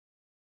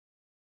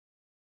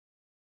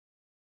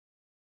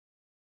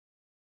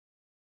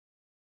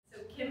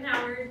Kim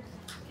Howard,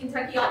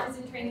 Kentucky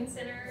Autism Training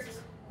Center.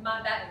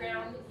 My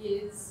background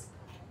is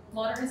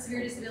moderate and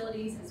severe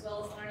disabilities as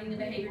well as learning and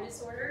behavior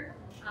disorder.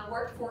 I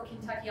work for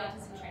Kentucky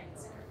Autism Training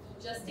Center.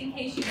 Just in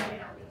case you don't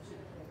know.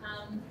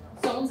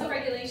 Zones of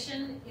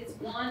regulation is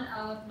one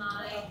of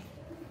my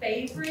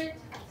favorite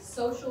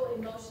social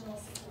emotional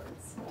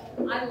supports.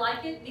 I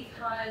like it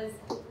because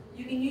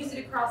you can use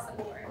it across the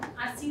board.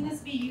 I've seen this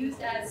be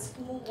used as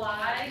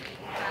school-wide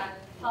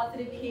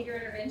positive behavior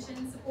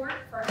intervention support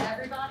for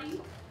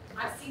everybody.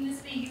 I've seen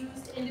this be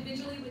used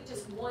individually with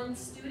just one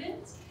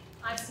student.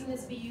 I've seen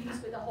this be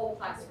used with a whole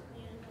classroom.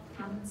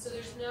 So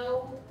there's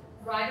no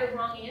right or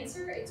wrong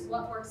answer. It's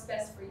what works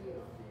best for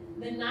you.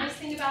 The nice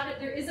thing about it,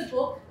 there is a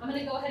book. I'm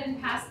going to go ahead and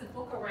pass the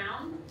book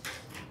around.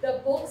 The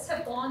books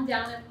have gone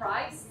down in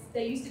price.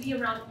 They used to be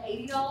around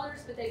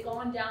 $80, but they've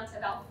gone down to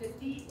about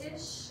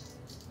 $50-ish.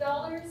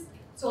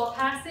 So I'll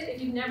pass it.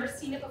 If you've never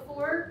seen it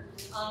before,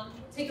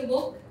 take a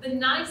look. The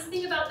nice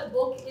thing about the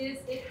book is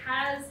it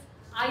has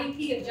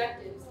IEP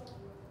objectives,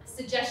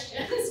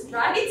 suggestions,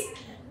 right?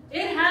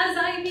 It has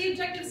IEP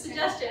objective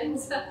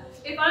suggestions.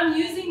 If I'm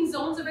using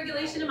zones of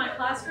regulation in my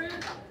classroom,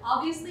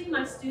 obviously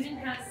my student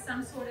has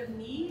some sort of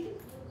need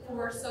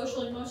for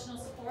social emotional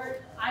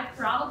support. I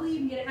probably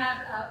am going to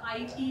have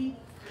an IEP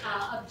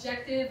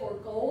objective or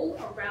goal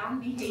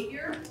around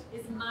behavior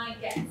is my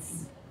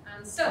guess.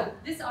 So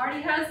this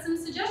already has some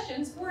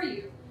suggestions for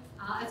you,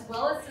 as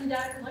well as some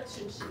data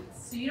collection sheets.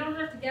 So you don't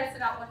have to guess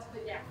about what to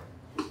put down.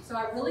 So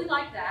I really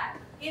like that.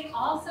 It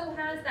also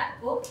has,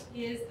 that book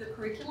is the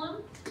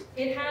curriculum.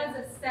 It has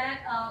a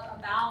set of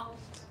about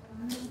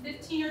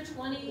 15 or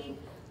 20.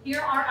 Here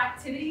are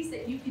activities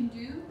that you can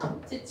do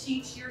to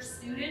teach your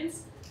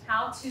students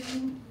how to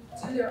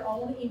do their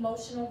own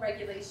emotional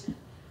regulation.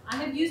 I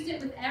have used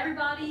it with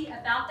everybody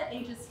about the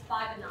ages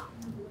 5 and up.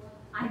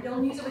 I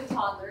don't use it with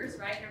toddlers,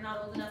 right? They're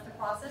not old enough to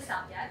process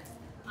out yet.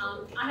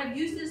 I have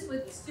used this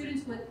with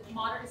students with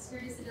moderate and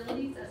severe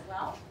disabilities as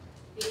well.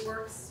 It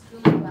works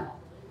really well.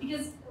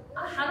 Because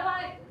how do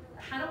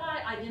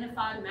I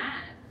identify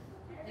MAD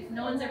if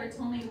no one's ever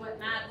told me what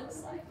MAD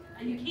looks like?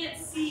 And you can't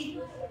see,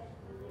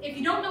 if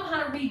you don't know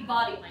how to read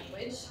body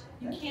language,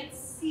 you can't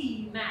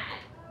see MAD,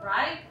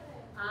 right?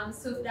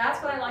 So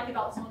that's what I like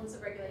about zones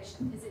of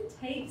regulation, is it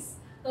takes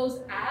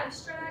those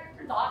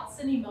abstract thoughts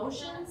and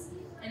emotions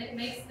and it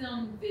makes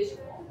them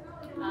visual.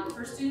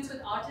 For students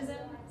with autism,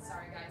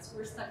 sorry guys,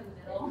 we're stuck in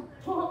the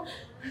middle.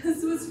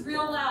 This was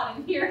real loud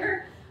in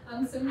here, so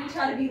I'm going to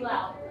try to be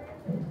loud.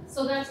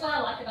 So that's what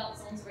I like about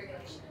zones of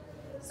regulation.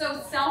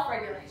 So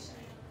self-regulation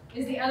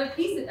is the other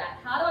piece of that.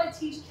 How do I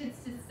teach kids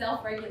to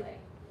self-regulate?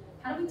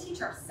 How do we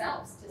teach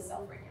ourselves to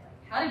self-regulate?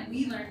 How did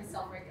we learn to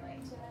self-regulate?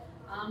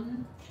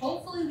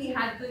 Hopefully we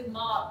had good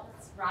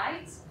models,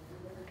 right?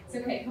 It's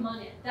okay, come on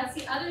in. That's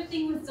the other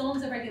thing with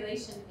zones of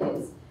regulation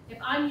is, if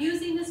I'm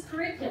using this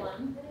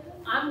curriculum,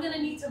 I'm going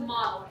to need to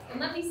model it. And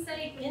let me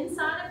say,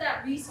 inside of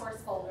that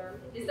resource folder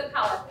is the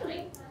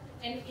PowerPoint.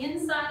 And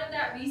inside of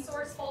that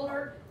resource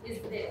folder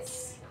is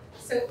this.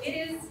 So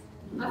it is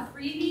a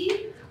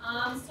freebie,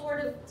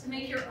 sort of to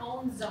make your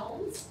own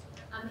zones.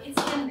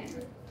 It's in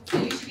there, so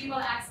you should be able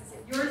to access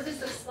it. Yours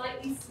is a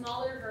slightly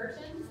smaller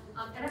version,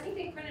 and I think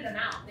they printed them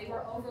out. They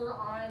were over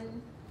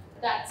on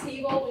that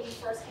table when you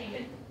first came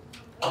in.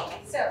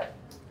 Okay, so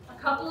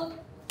a couple of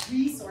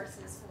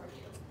resources for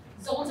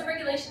you. Zones of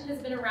regulation has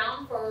been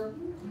around for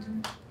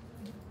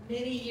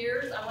many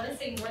years. I want to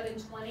say more than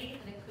 20,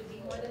 and it could be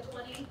more than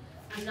 20.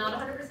 I'm not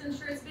 100%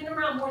 sure. It's been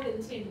around more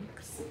than 10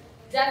 years.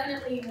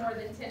 Definitely more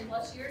than 10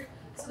 plus years.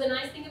 So the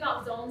nice thing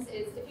about zones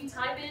is if you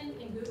type in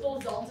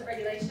Google zones of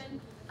regulation,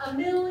 a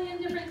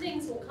million different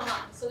things will come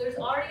up. So there's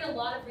already a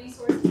lot of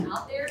resources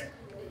out there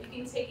that you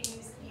can take and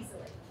use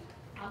easily.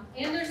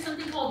 And there's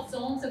something called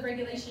zones of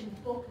regulation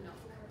book nook.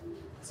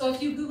 So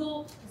if you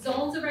Google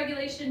zones of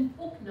regulation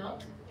book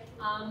nook,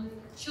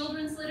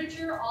 children's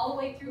literature all the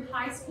way through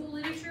high school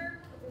literature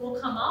will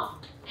come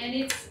up, and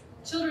it's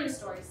children's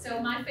stories. So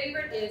my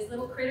favorite is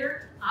Little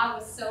Critter. I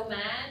was so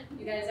mad.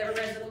 You guys ever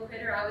read Little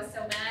Critter? I was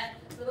so mad.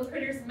 Little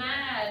Critter's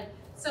mad.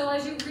 So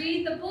as you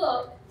read the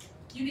book,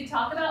 you can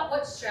talk about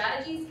what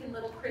strategies can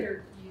Little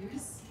Critter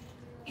use.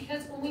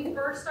 Because when we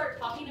first start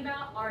talking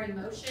about our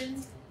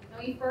emotions,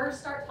 when we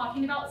first start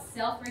talking about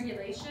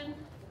self-regulation,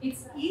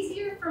 it's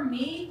easier for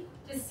me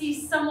to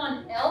see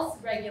someone else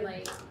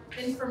regulate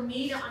than for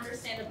me to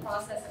understand the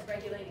process of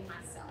regulating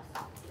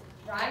myself,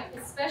 right?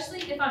 Especially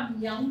if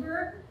I'm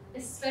younger,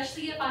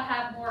 especially if I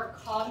have more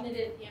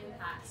cognitive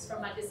impacts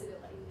from my disability.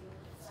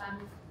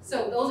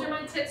 So those are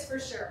my tips for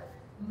sure.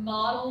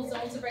 Model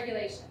zones of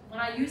regulation. When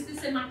I use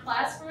this in my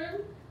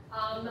classroom,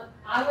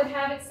 I would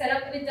have it set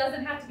up, and it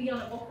doesn't have to be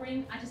on a book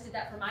ring. I just did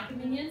that for my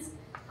convenience.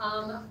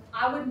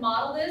 I would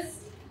model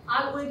this.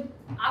 I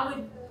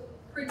would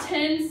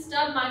pretend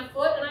stub my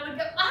foot, and I would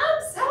go,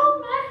 I'm so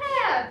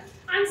mad.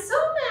 I'm so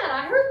mad.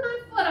 I hurt my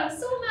foot. I'm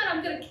so mad.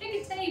 I'm going to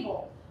kick a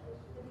table.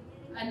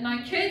 And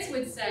my kids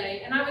would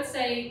say, and I would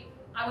say,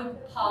 I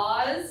would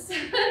pause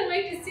and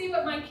wait to see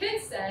what my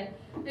kids said.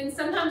 And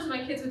sometimes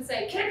my kids would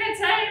say, kick a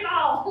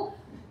table.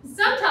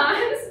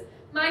 Sometimes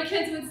my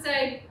kids would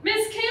say,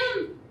 Miss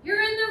Kim,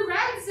 you're in the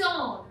red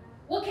zone.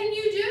 What can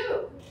you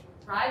do?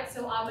 Right?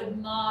 So I would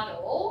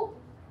model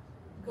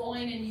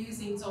going and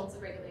using zones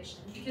of regulation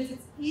because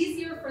it's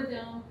easier for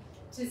them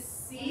to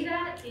see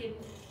that in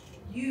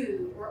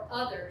you or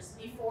others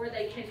before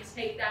they can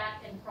take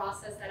that and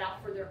process that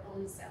out for their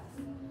own self.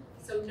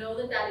 So know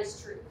that that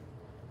is true.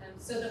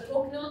 So the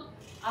book nook,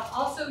 I've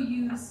also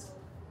used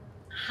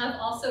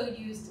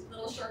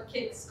little short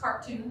kids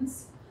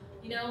cartoons,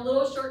 you know,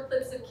 little short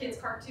clips of kids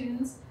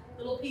cartoons,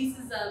 little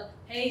pieces of,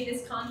 hey,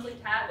 this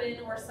conflict happened,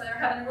 or so they're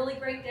having a really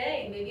great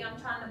day. Maybe I'm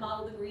trying to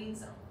model the green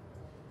zone.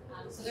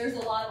 So there's a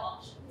lot of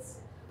options.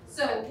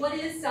 So what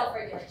is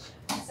self-regulation?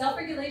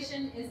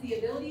 Self-regulation is the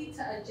ability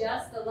to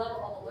adjust the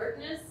level of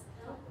alertness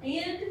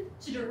and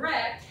to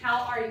direct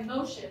how our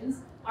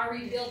emotions are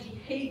revealed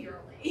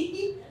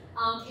behaviorally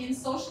in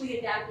socially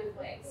adaptive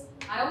ways.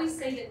 I always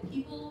say that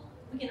we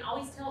can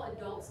always tell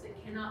adults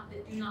that do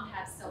not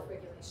have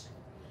self-regulation.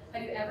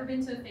 Have you ever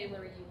been to a family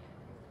reunion?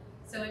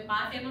 So at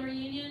my family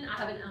reunion, I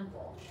have an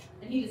uncle,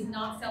 and he does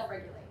not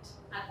self-regulate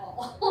at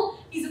all.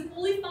 He's a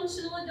fully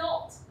functional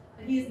adult,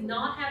 but he does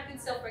not have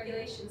good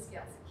self-regulation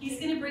skills. He's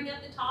going to bring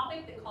up the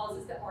topic that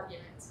causes the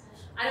argument.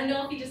 I don't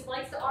know if he just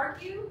likes to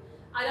argue.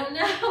 I don't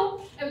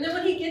know. And then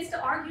when he gets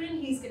to arguing,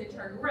 he's going to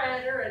turn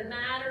redder and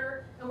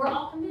madder, and we're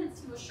all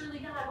convinced he will surely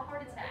have a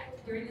heart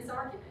attack during this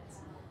argument.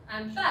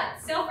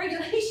 But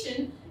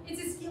self-regulation,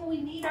 it's a skill we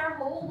need our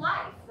whole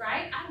life,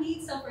 right? I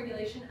need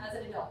self-regulation as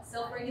an adult.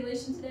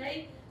 Self-regulation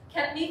today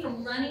kept me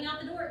from running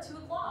out the door at 2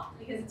 o'clock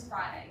because it's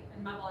Friday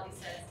and my body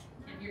says,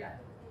 Kim, you're done,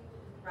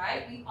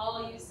 right? We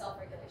all use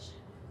self-regulation.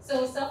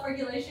 So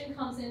self-regulation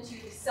comes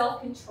into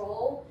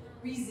self-control,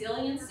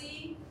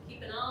 resiliency,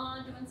 keeping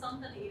on doing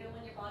something even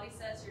when your body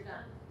says you're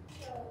done.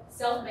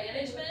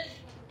 Self-management,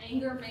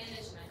 anger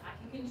management. I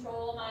can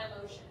control my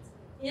emotions.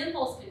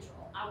 Impulse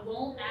control. I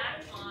won't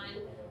act on,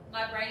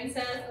 my brain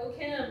says, oh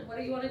Kim, what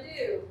do you want to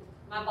do?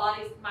 My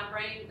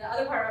brain, the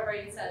other part of my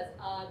brain says,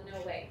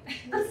 no wait,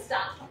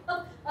 stop.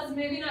 Let's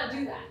maybe not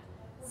do that.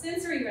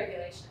 Sensory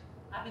regulation.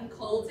 I've been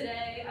cold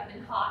today, I've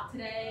been hot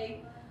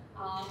today.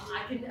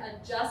 I can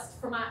adjust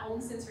for my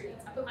own sensory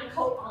needs. I put my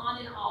coat on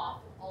and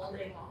off all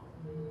day long.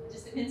 It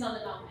just depends on the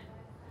moment.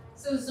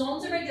 So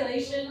zones of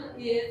regulation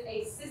is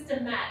a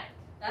systematic,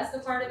 that's the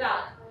part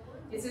about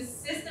it. It's a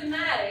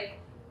systematic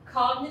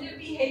cognitive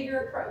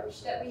behavior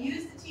approach that we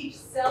use to teach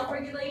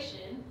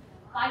self-regulation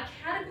by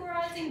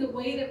categorizing the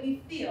way that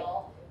we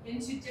feel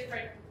into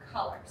different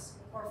colors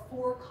or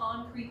 4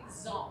 concrete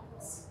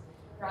zones,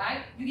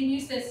 right? You can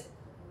use this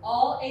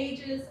all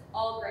ages,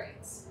 all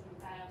grades.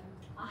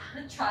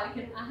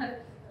 I have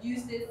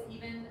used this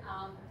even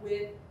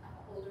with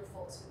older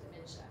folks with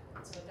dementia,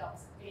 so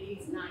adults,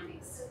 80s,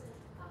 90s,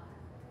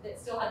 that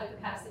still have the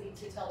capacity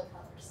to tell the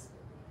colors.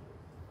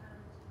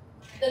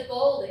 The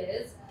goal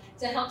is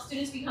to help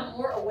students become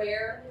more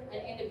aware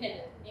and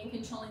independent in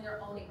controlling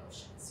their own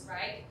emotions,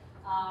 right?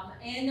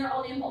 And their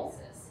own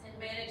impulses and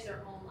manage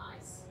their own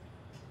lives.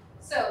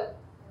 So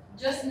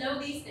just know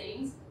these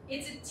things.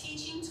 It's a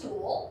teaching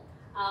tool.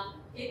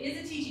 It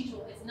is a teaching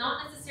tool. It's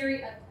not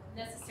necessarily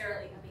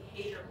a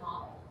behavior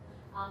model.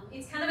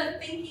 It's kind of a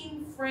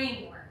thinking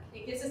framework.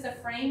 It gives us a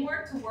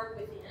framework to work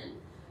within.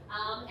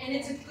 And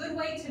it's a good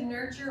way to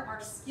nurture our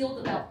skill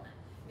development.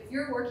 If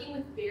you're working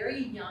with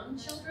very young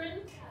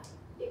children,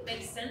 it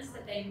makes sense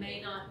that they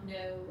may not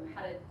know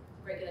how to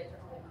regulate their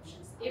own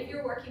emotions. If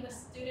you're working with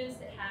students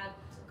that have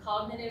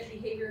cognitive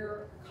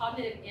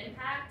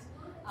impact,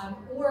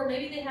 or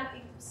maybe they have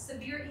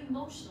severe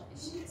emotional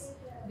issues,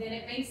 then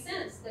it makes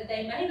sense that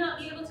they may not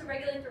be able to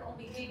regulate their own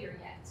behavior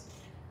yet.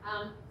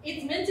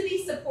 It's meant to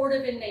be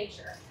supportive in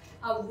nature.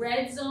 A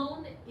red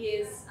zone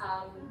is,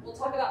 we'll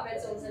talk about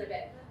red zones in a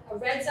bit. A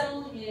red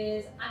zone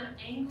is I'm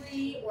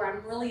angry or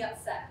I'm really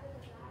upset.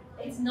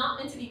 It's not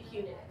meant to be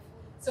punitive.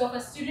 So if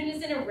a student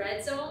is in a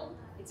red zone,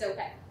 it's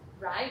okay,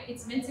 right?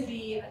 It's meant to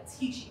be a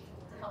teaching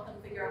tool to help them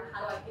figure out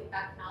how do I get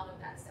back out of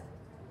that zone.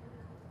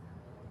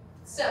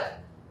 So,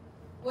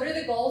 what are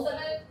the goals of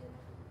it?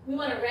 We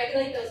want to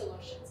regulate those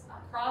emotions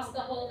across the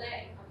whole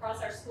day,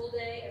 across our school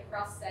day,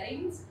 across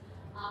settings,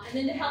 and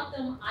then to help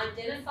them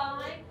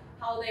identify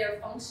how they are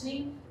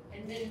functioning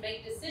and then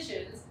make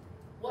decisions.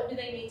 What do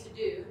they need to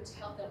do to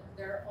help them,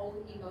 their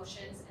own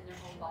emotions and their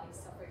own bodies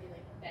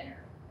self-regulate better?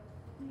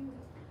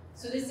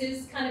 So this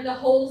is kind of the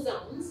whole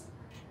zones.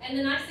 And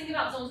the nice thing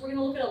about zones, we're going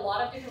to look at a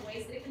lot of different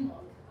ways that it can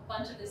look. A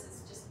bunch of this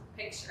is just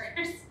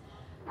pictures.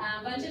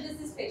 A bunch of this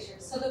is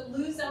pictures. So the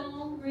blue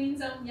zone, green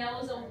zone,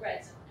 yellow zone,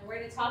 red zone. And we're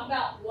going to talk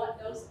about what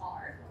those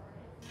are.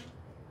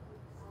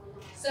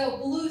 So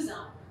blue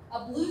zone.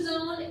 A blue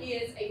zone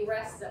is a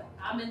rest zone.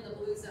 I'm in the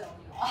blue zone,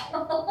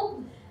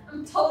 y'all.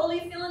 I'm totally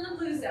feeling the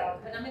blue zone.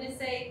 But I'm going to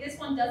say this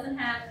one doesn't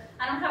have,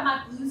 I don't have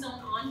my blue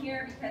zone on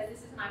here because this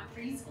is my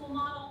preschool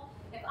model.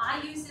 If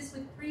I use this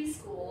with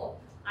preschool,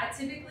 I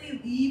typically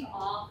leave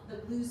off the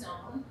blue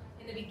zone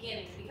in the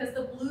beginning because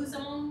the blue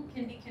zone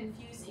can be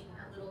confusing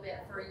a little bit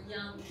for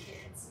young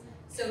kids.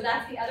 So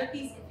that's the other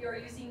piece. If you're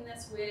using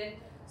this with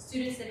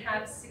Students that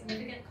have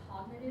significant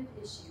cognitive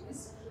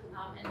issues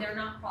and they're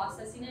not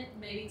processing it,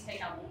 maybe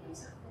take out the blue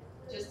zone.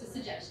 Just a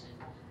suggestion.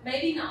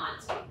 Maybe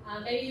not.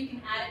 Maybe you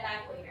can add it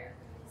back later.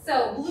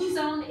 So blue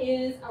zone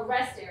is a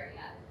rest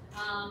area.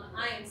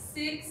 I am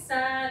sick,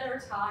 sad,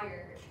 or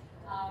tired.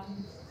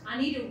 I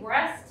need to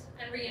rest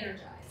and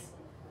re-energize.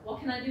 What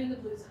can I do in the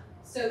blue zone?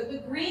 So the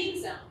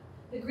green zone.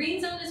 The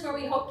green zone is where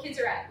we hope kids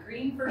are at.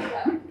 Green for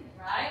go,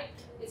 right?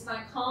 It's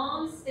my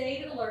calm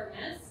state of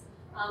alertness.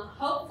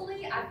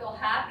 Hopefully I feel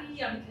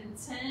happy, I'm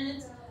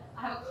content,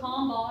 I have a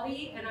calm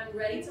body, and I'm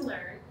ready to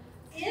learn.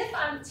 If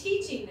I'm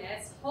teaching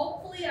this,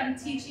 hopefully I'm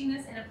teaching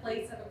this in a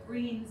place of a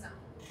green zone.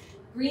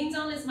 Green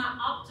zone is my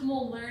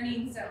optimal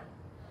learning zone.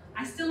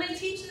 I still may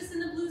teach this in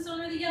the blue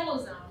zone or the yellow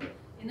zone.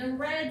 In the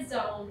red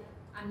zone,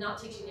 I'm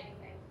not teaching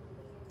anything.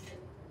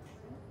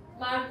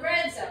 My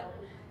red zone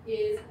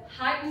is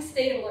heightened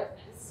state of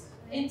alertness,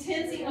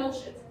 intense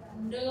emotions,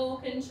 no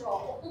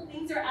control.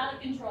 Things are out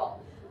of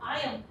control. I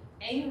am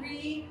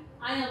angry,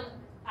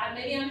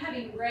 maybe I'm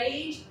having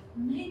rage,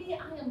 maybe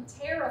I am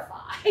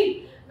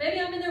terrified. Maybe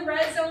I'm in the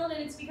red zone and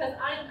it's because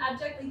I am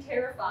abjectly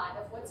terrified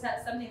of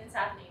something that's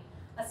happening.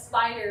 A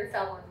spider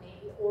fell on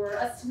me, or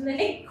a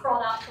snake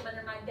crawled out from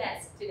under my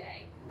desk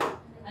today.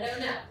 I don't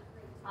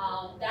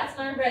know. That's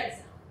my red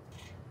zone.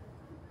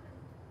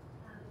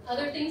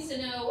 Other things to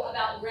know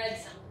about red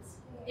zones.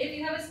 If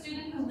you have a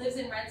student who lives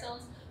in red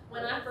zones,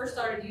 when I first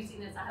started using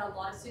this, I had a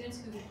lot of students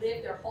who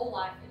lived their whole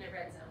life in a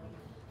red zone.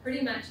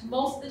 Pretty much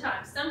most of the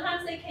time.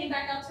 Sometimes they came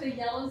back out to a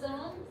yellow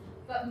zone,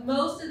 but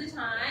most of the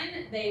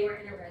time they were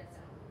in a red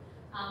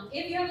zone.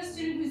 If you have a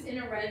student who's in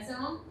a red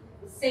zone,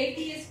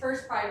 safety is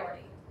first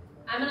priority.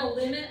 I'm going to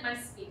limit my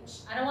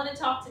speech. I don't want to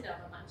talk to them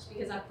much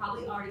because I've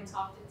probably already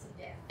talked it to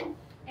death.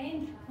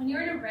 And when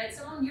you're in a red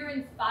zone, you're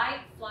in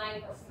fight,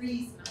 flight, or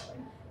freeze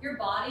mode. Your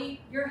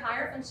body, your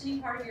higher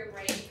functioning part of your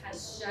brain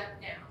has shut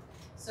down.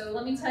 So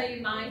let me tell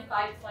you my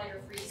fight, flight,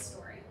 or freeze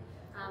story.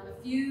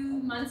 A few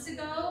months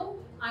ago,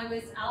 I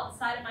was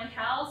outside of my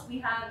house. We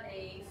have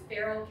a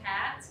feral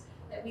cat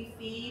that we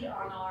feed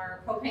on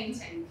our propane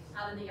tank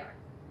out in the yard.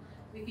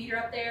 We feed her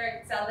up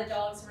there, it's out of the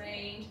dog's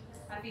range.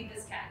 I feed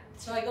this cat.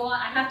 So I go out,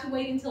 I have to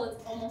wait until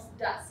it's almost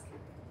dusk.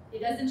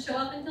 It doesn't show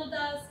up until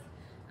dusk,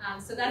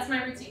 so that's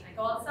my routine. I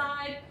go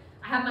outside,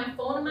 I have my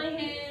phone in my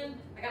hand,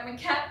 I got my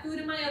cat food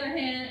in my other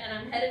hand, and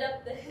I'm headed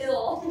up the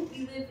hill.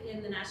 We live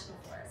in the National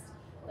Forest.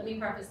 Let me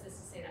preface this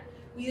to say that.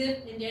 We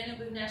live in Daniel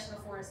Boone National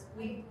Forest.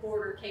 We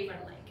border Cave Run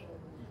Lake,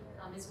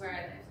 is where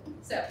I live.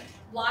 So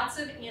lots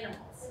of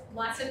animals,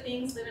 lots of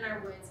things live in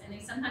our woods, and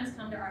they sometimes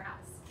come to our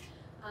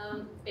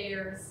house.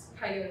 Bears,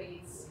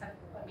 coyotes,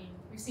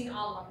 we've seen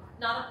all of them.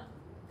 Not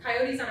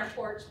coyotes on our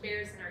porch,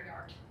 bears in our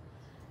yard.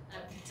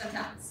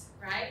 Sometimes,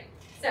 right?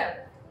 So,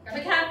 got my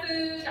cat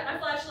food, got my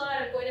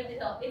flashlight, I'm going up the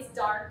hill. It's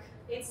dark,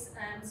 it's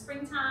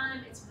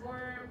springtime, it's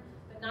warm,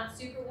 but not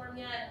super warm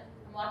yet.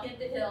 I'm walking up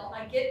the hill,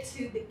 I get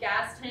to the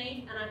gas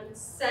tank and I'm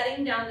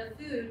setting down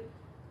the food.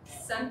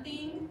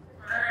 Something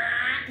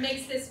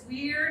makes this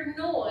weird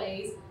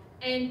noise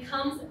and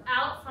comes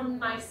out from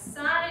my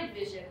side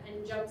vision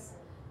and jumps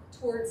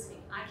towards me.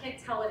 I can't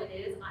tell what it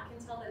is. I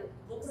can tell that it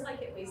looks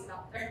like it weighs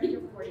about 30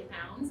 or 40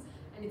 pounds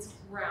and it's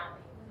growling.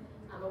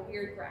 A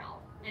weird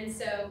growl. And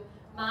so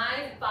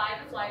my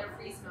fight or flight or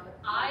freeze mode,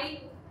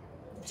 I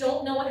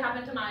don't know what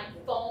happened to my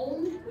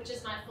phone, which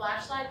is my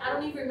flashlight. I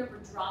don't even remember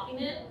dropping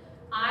it.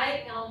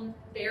 I am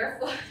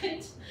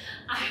barefoot.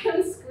 I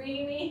am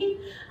screaming.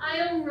 I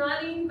am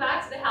running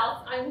back to the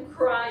house. I'm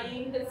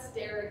crying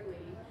hysterically.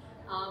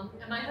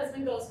 And my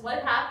husband goes,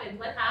 "What happened?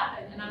 What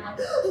happened?" And I'm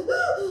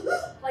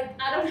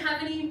like, I don't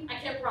have any, I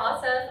can't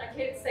process, I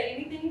can't say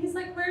anything. He's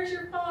like, "Where's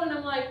your phone?" And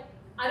I'm like,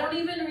 I don't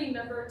even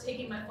remember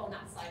taking my phone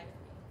outside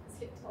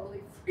with me. It totally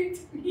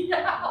freaked me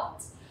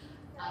out.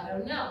 I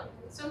don't know.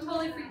 So I'm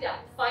totally freaked out.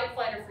 Fight,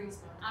 flight, or freeze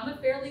mode. I'm a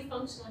fairly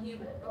functional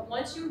human, but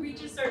once you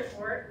reach a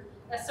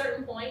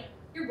certain point,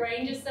 your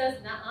brain just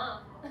says, "Nuh-uh."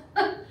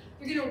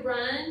 You're gonna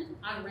run,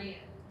 I ran,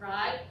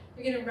 right?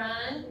 You're gonna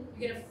run,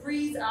 you're gonna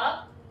freeze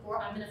up, or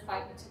I'm gonna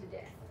fight you to the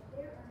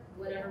death.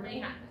 Whatever may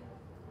happen.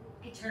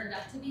 It turned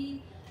out to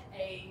be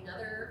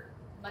another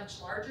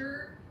much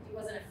larger, it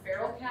wasn't a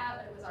feral cat,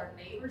 but it was our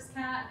neighbor's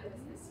cat. It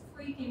was this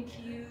freaking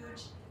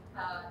huge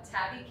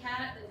tabby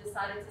cat that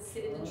decided to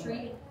sit in the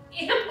tree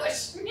and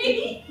ambush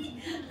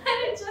me. And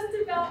it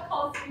just about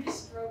caused me to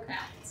stroke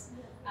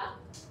out.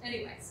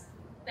 Anyways,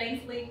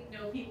 thankfully,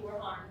 no people were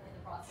harmed in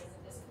the process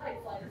of this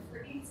fight, flight, or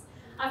freeze.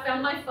 I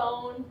found my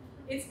phone.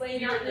 It's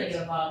laying out there. You were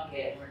thinking a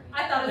bobcat, weren't you?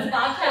 I thought it was a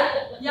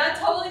bobcat. Yeah, I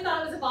totally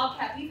thought it was a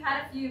bobcat. We've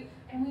had a few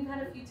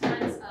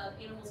times of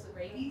animals with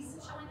rabies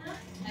showing up.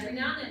 Every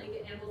now and then we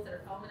get animals that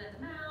are foaming at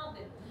the mouth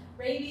and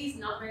rabies,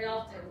 not very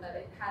often, but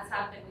it has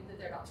happened. We've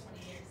lived there about 20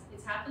 years.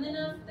 It's happened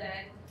enough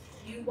that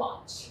you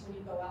watch when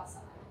you go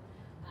outside.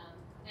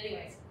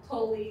 Anyways,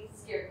 totally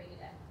scared me to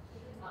death.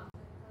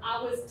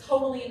 I was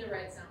totally in the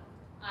red zone.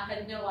 I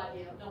had no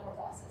idea, no more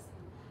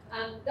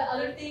processing. The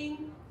other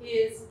thing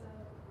is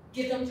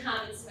give them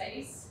time and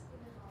space.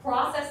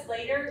 Process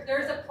later.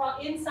 There's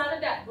inside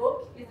of that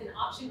book is an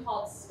option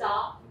called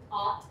stop,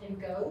 ought and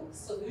go,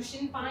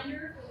 solution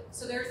finder.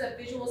 So there's a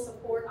visual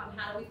support on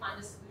how do we find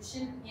a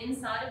solution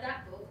inside of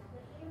that book.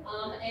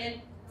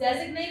 And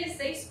designate a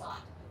safe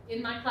spot.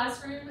 In my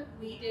classroom,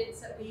 we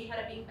had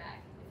a beanbag.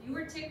 If you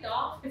were ticked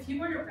off, if you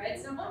were in a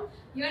red zone,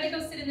 you had to go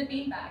sit in the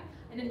beanbag.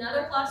 In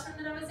another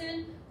classroom that I was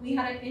in, we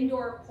had an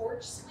indoor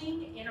porch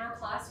swing in our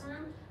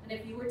classroom, and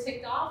if you were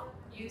ticked off,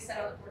 you sat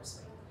on the porch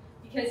swing.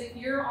 Because if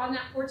you're on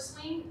that porch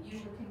swing, you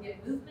can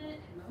get movement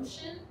and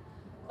motion,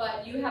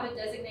 but you have a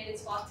designated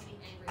spot to be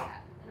angry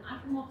at, and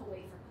I can walk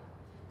away from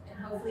you.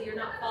 And hopefully you're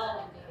not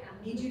following me.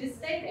 I need you to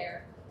stay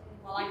there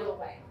while I go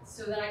away,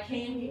 so that I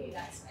can give you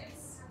that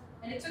space.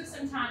 And it took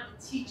some time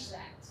to teach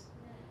that.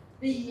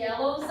 The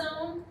yellow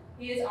zone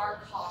is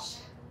our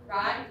caution,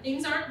 right?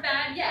 Things aren't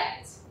bad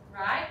yet,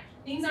 right?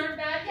 Things aren't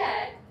bad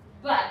yet,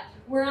 but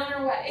we're on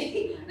our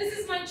way. This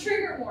is my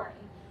trigger warning.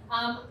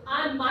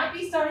 I might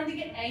be starting to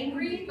get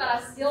angry, but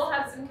I still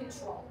have some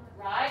control,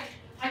 right?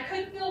 I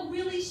could feel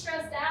really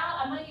stressed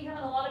out. I might be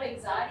having a lot of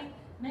anxiety.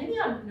 Maybe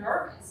I'm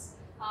nervous.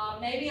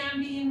 Maybe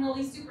I'm being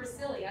really super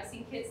silly. I've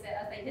seen kids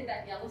that as they hit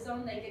that yellow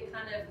zone, they get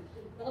kind of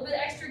a little bit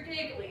extra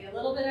giggly, a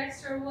little bit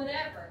extra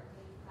whatever.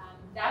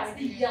 That's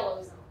the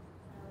yellow zone.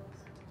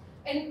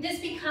 And this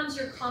becomes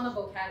your common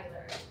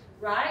vocabulary,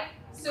 right?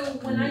 So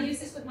when I use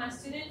this with my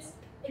students,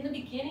 in the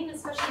beginning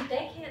especially,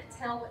 they can't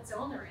tell what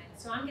zone they're in.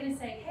 So I'm gonna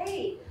say,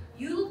 hey,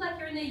 you look like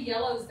you're in the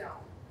yellow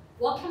zone.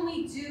 What can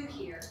we do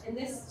here? And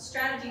this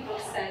strategy book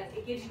says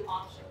it gives you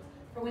options.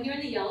 For when you're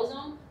in the yellow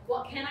zone,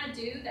 what can I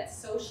do that's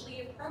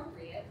socially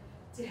appropriate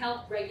to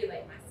help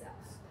regulate myself?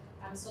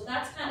 So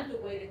that's kind of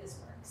the way that this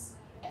works.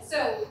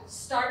 So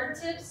starter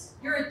tips,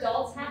 your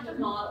adults have to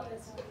model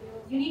it.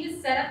 You need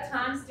to set up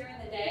times during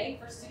the day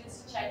for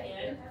students to check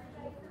in.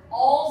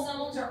 All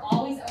zones are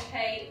always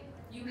okay.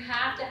 You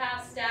have to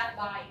have staff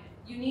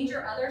buy-in. You need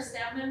your other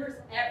staff members,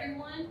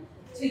 everyone,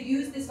 to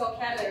use this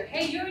vocabulary.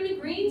 Hey, you're in the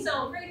green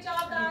zone. Great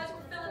job, guys.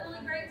 We're feeling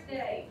really great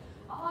today.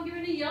 Oh, you're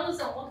in the yellow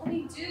zone. What can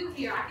we do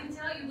here? I can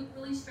tell you look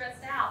really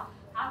stressed out.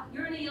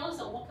 You're in the yellow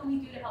zone. What can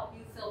we do to help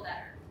you feel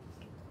better?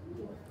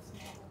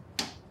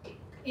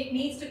 It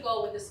needs to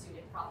go with the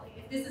student, probably.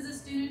 If this is a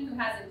student who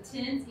has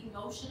intense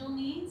emotional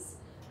needs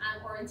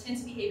or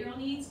intense behavioral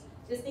needs,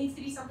 this needs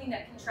to be something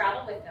that can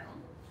travel with them.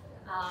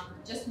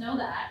 Just know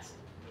that.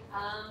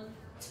 I'm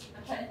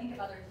trying to think of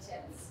other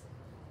tips.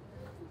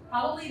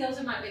 Probably those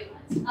are my big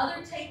ones.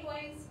 Other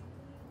takeaways.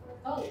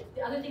 Oh,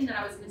 the other thing that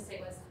I was going to say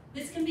was,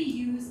 this can be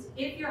used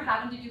if you're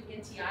having to do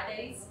NTI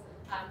days.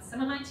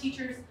 Some of my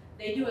teachers,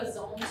 they do a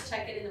zones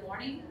check-in in the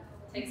morning.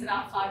 Takes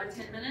about 5 or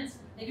 10 minutes.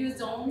 They do a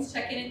zones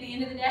check-in at the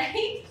end of the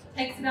day.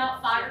 Takes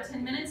about 5 or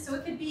 10 minutes. So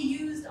it could be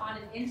used on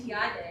an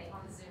NTI day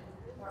on Zoom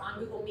or on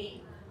Google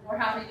Meet or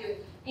however you do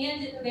it.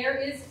 And there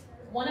is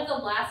one of the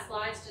last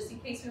slides, just in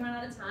case we run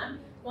out of time,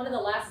 one of the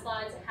last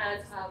slides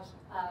has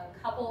a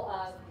couple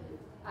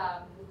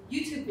of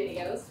YouTube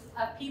videos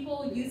of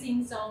people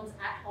using zones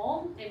at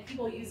home and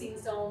people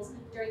using zones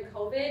during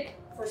COVID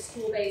for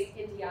school-based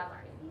NTI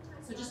learning.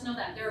 So just know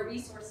that there are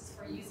resources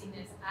for using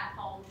this at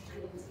home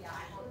through NTI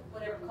or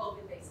whatever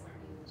COVID-based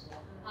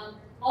learning.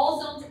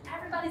 All zones,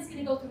 everybody's going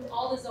to go through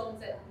all the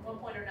zones at one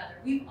point or another.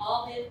 We've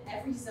all hit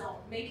every zone,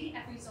 maybe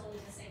every zone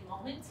in the same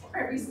moment or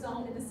every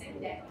zone in the same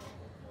day.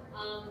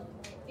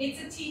 It's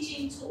a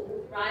teaching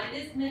tool, right?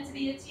 It is meant to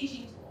be a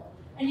teaching tool.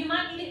 And you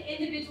might need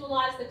to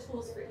individualize the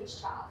tools for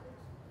each child.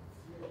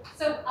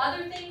 So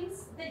other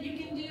things that you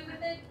can do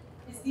with it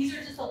is these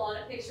are just a lot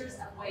of pictures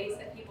of ways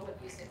that people have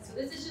used it. So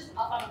this is just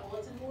up on a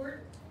bulletin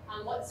board.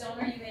 What zone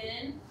are you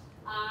in?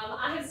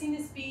 I have seen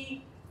this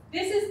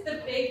this is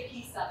the big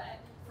piece of it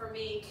for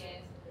me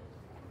is,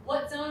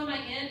 what zone am I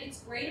in?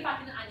 It's great if I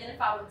can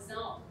identify what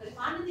zone. But if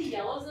I'm in the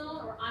yellow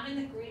zone or I'm in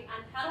the green,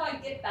 and how do I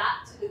get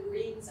back to the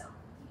green zone?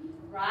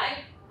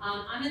 Right?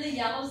 I'm in the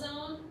yellow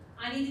zone.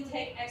 I need to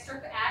take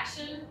extra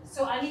action,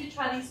 so I need to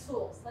try these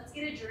tools. Let's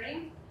get a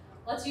drink.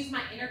 Let's use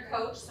my inner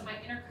coach. So my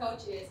inner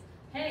coach is,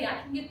 hey,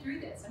 I can get through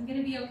this. I'm going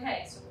to be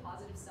okay. So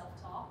positive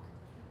self-talk.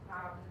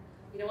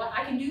 You know what?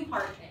 I can do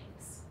hard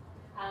things.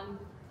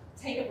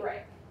 Take a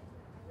break.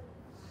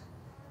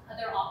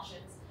 Other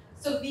options.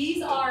 So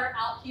these are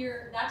out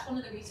here. That's one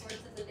of the resources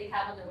that they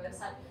have on their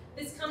website.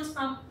 This comes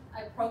from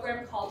a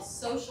program called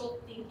Social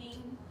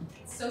Thinking,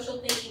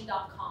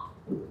 socialthinking.com.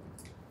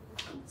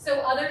 So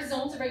other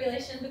zones of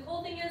regulation, the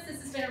cool thing is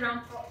this has been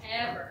around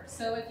forever.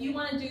 So if you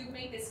want to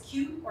make this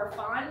cute or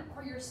fun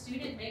for your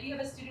student, maybe you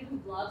have a student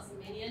who loves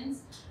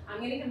Minions. I'm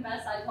going to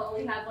confess I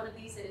totally have one of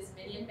these that is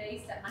Minion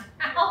based at my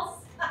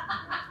house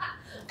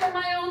for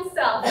my own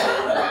self.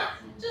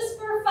 Just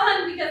for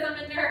fun because I'm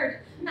a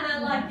nerd and I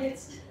like it.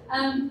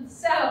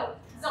 So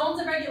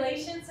zones of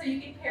regulation, so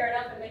you can pair it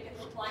up and make it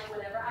look like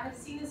whatever. I have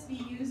seen this be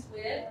used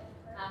with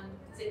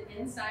is it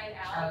Inside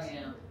Out? Oh,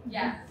 yeah.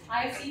 Yeah,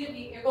 I have seen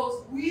it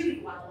goes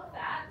really well with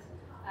that.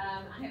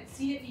 I have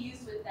seen it be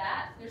used with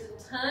that. There's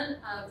a ton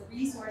of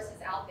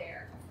resources out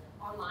there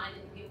online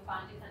that you can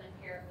find to kind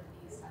of pair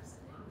with these types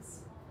of things.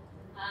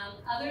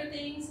 Other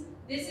things,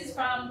 this is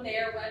from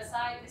their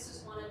website. This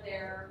is one of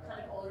their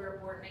kind of older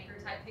board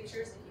maker type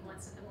pictures if you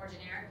want something more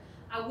generic.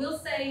 I will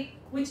say,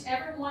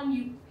 whichever one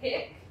you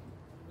pick,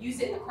 use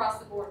it across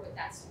the board with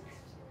that student,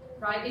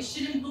 right? It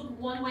shouldn't look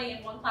one way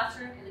in one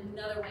classroom and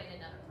another way in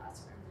another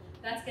classroom.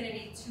 That's gonna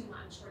be too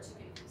much or too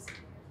confusing.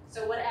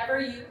 So whatever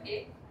you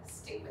pick,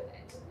 stick with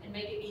it and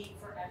make it be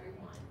for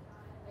everyone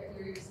that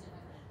you're using it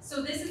with.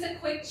 So this is a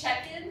quick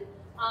check-in.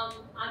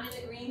 I'm in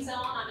the green zone,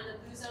 I'm in the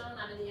blue zone,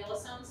 I'm in the yellow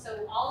zone.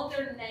 So all of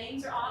their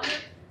names are on there.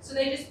 So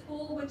they just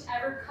pull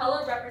whichever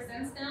color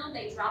represents them.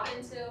 They drop it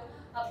into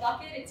a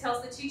bucket. It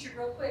tells the teacher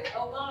real quick,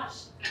 oh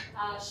gosh,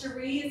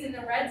 Cherie is in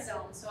the red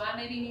zone, so I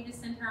maybe need to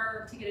send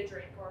her to get a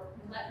drink or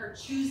let her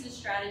choose the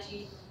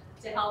strategy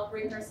to help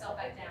bring herself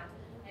back down.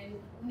 And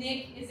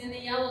Nick is in the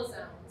yellow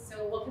zone,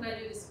 so what can I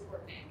do to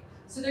support Nick?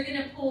 So they're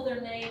gonna pull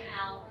their name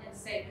out and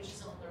say which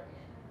zone they're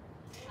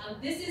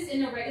in. This is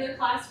in a regular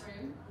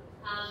classroom.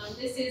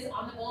 This is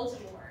on the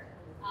bulletin board.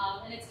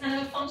 And it's kind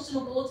of a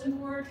functional bulletin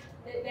board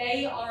that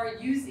they are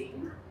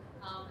using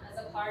as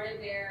a part of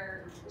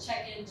their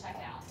check-in,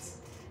 check-out.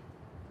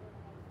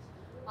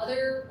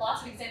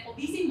 Lots of examples.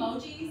 These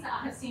emojis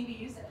I have seen be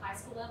used at high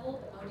school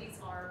level. Emojis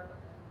are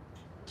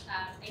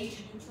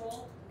age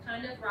neutral,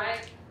 kind of,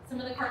 right? Some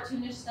of the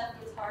cartoonish stuff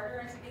gets harder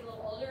as you get a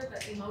little older,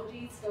 but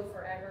emojis go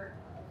forever.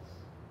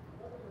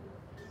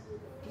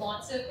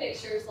 Lots of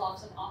pictures,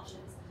 lots of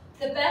options.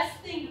 The best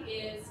thing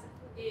is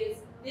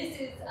this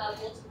is a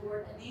bulletin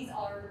board, and these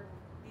are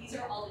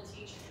all the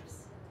teachers.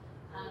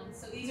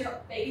 So these are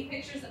baby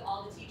pictures of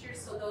all the teachers.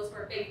 So those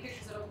were baby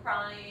pictures of them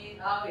crying.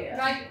 Oh yeah.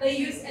 Right. They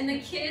used, and the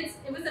kids.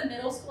 It was a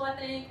middle school, I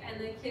think, and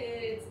the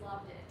kids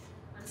loved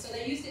it. So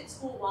they used it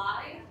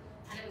school-wide,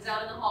 and it was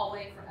out in the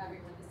hallway for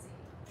everyone to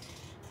see.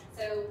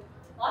 So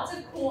lots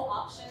of cool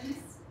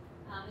options,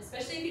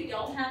 especially if you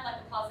don't have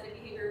like a positive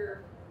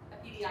behavior,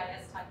 a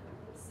PBIS type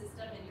of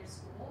system in your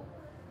school.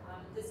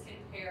 This can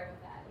pair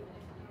with that, even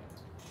if you do.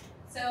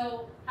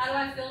 So how do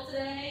I feel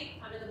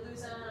today? I'm in the blue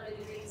zone, I'm in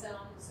the green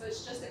zone. So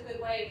it's just a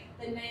good way.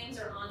 The names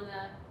are on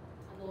the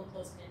little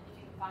clothespin, if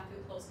you can find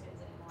good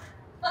clothespins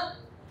anymore.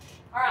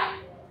 All right,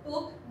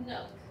 book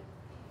nook.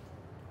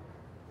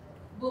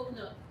 Book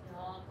nook.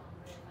 Y'all have gone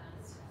really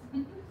fast.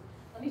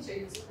 Let me show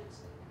you this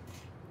picture.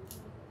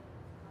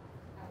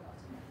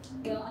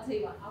 Well, I'll tell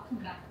you what, I'll come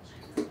back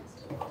and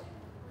show you.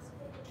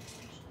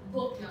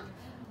 Book nook.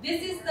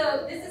 This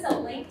is a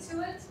link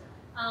to it.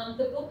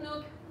 The book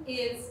nook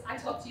is, I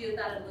talked to you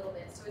about it a little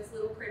bit, so it's a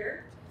little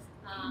critter.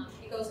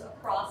 It goes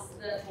across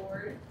the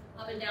board,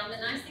 up and down. The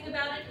nice thing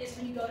about it is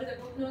when you go to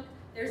the book nook,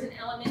 there's an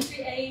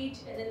elementary age,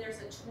 and then there's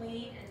a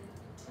tween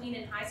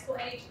and high school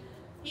age.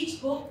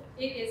 Each book,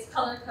 it is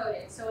color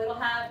coded, so it'll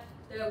have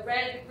the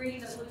red, the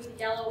green, the blue, the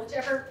yellow,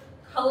 whichever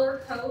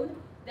color code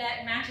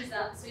that matches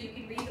up, so you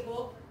can read the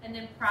book and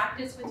then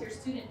practice with your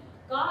student.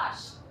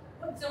 Gosh,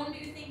 what zone do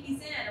you think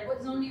he's in, or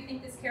what zone do you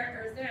think this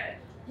character is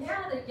in?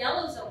 Yeah, the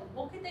yellow zone.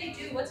 What could they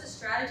do? What's a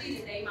strategy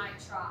that they might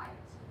try?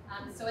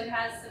 So it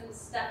has some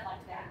stuff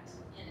like that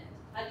in it.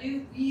 I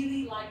do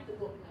really like the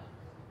book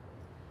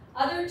nook.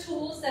 Other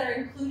tools that are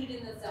included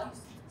in the zone.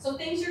 So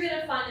things you're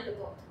going to find in the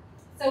book.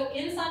 So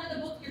inside of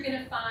the book, you're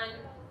going to find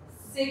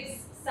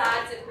 6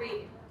 sides of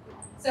breathing.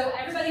 So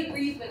everybody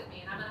breathe with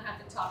me, and I'm going to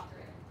have to talk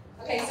through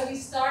it. Okay, so we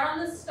start on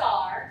the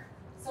star.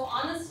 So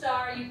on the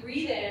star, you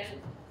breathe in.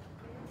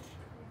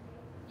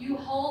 You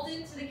hold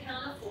it to the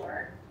count of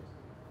 4.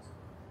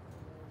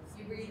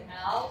 You breathe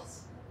out.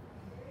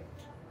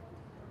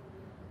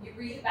 You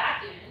breathe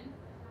back in.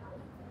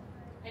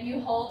 And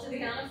you hold to the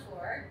count of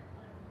 4.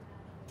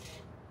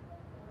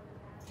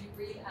 You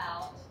breathe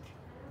out.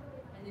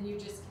 And then you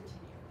just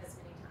continue as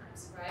many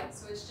times, right?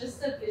 So it's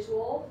just a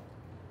visual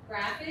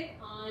graphic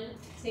on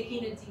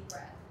taking a deep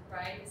breath,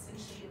 right?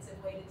 Essentially, it's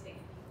a way to take a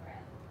deep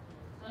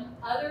breath.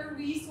 Other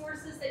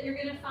resources that you're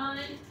going to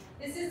find,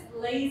 this is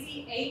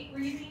lazy 8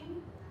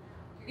 breathing.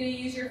 You're going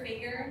to use your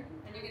finger,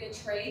 and you're going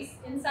to trace.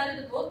 Inside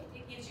of the book,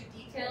 it gives you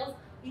details.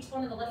 Each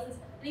one of the lessons.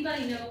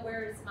 Anybody know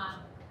where is my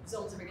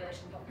zones of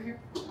regulation book? Here,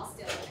 I'll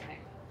steal it. Okay.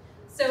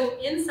 So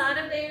inside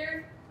of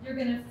there, you're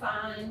going to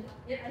find,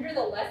 under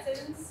the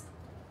lessons,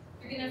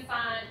 you're going to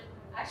find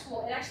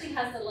it actually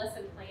has the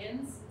lesson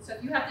plans. So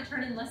if you have to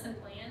turn in lesson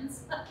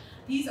plans,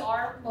 these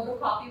are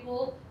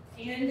photocopiable,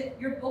 and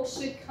your book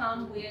should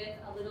come with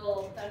a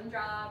little thumb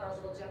drive or a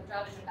little jump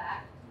drive in the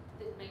back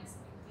that makes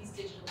these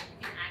digital.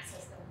 You can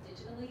access them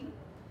digitally.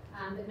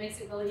 That makes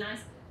it really nice.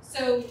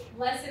 So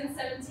lesson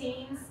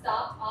 17,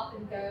 stop, up,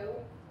 and go.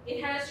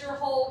 It has your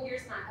whole,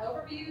 here's my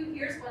overview,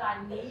 here's what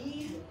I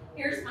need,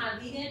 here's my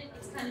lead-in.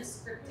 It's kind of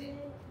scripted.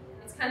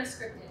 It's kind of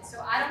scripted.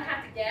 So I don't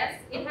have to guess.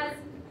 It has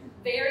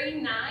very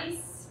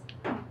nice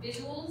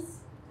visuals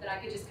that I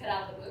could just cut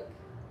out of the book.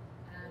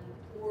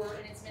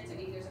 And it's meant to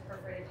be, there's a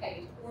perforated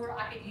page. Or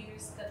I could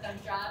use the thumb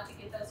drive to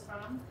get those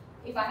from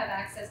if I have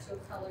access to a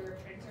color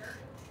printer.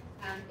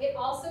 It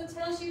also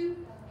tells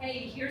you,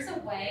 hey, here's a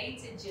way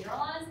to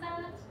generalize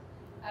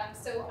that.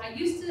 So I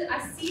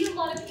see a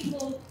lot of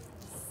people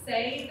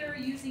say they're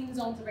using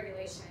zones of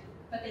regulation,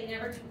 but they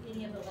never do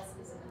any of the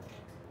lessons in the book.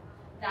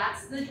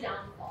 That's the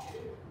downfall,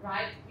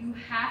 right? You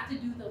have to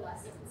do the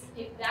lessons.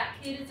 If that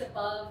kid is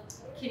above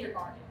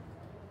kindergarten,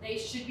 they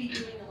should be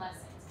doing the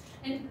lessons.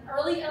 And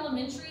early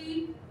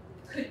elementary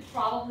could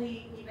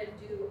probably even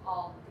do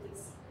all of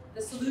these.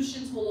 The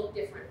solutions will look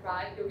different,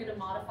 right? You're going to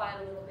modify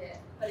it a little bit,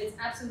 but it's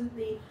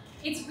absolutely,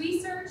 it's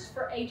research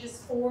for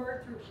ages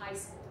 4 through high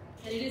school,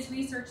 and it is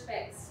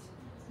research-based.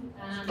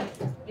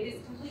 It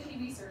is completely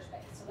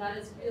research-based, so that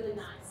is really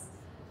nice.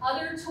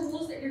 Other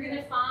tools that you're going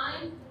to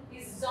find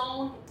is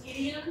zone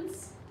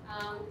idioms.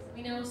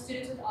 We know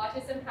students with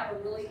autism have a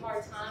really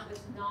hard time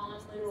with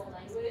non-literal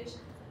language.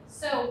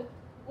 So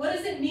what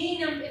does it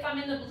mean if I'm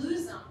in the blue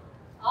zone?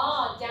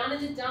 Oh, down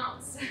in the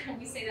dumps.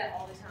 We say that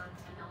all the time.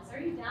 Are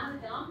you down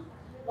the dump?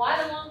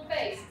 Why the long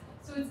face?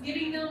 So it's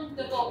giving them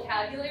the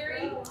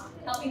vocabulary,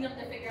 helping them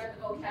to figure out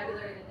the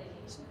vocabulary that they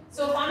need.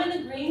 So if I'm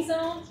in the green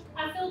zone,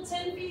 I feel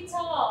 10 feet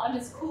tall. I'm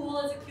as cool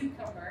as a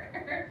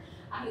cucumber.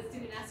 I had a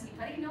student ask me,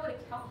 how do you know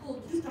how cool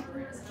a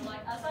cucumber is? And I'm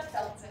like, as I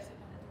felt it.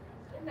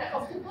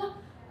 No.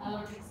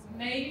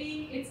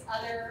 Maybe it's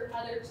other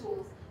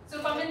tools. So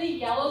if I'm in the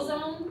yellow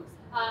zone,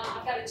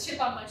 I've got a chip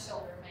on my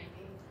shoulder,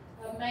 maybe.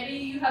 Maybe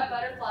you have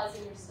butterflies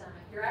in your stomach.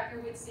 You're at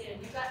your wit's end.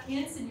 You've got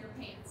ants in your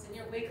pants and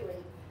you're wiggly.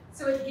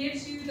 So it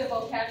gives you the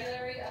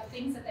vocabulary of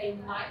things that they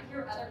might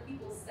hear other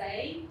people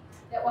say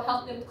that will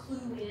help them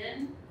clue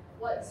in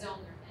what zone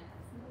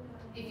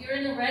they're in. If you're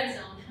in the red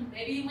zone,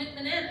 maybe you went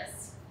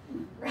bananas,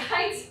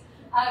 right?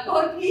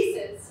 Go to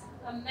pieces.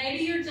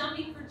 Maybe you're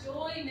jumping for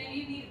joy. Maybe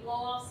you need to blow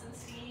off some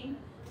steam,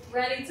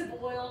 ready to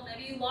boil.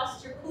 Maybe you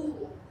lost your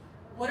cool.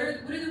 What are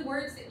the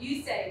words that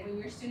you say when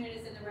your student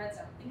is in the red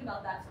zone? Think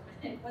about that for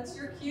a minute. What's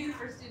your cue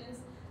for students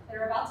that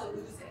are about to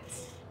lose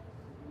it?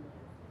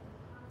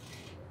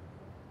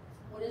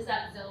 What does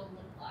that zone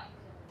look like?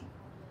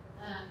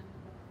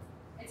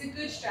 It's a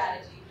good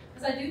strategy,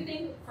 because I do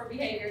think for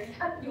behavior,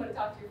 you want to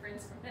talk to your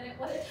friends for a minute.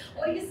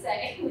 What do you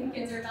say when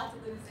kids are about to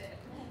lose it?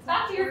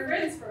 Talk to your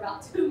friends for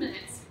about 2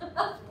 minutes.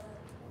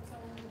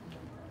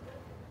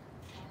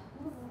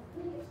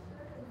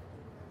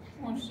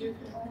 Orange juice.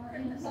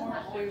 Orange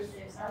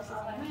juice.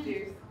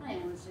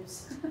 Orange juice.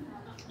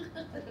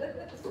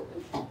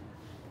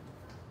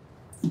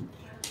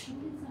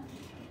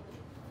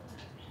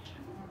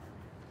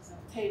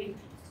 Katie.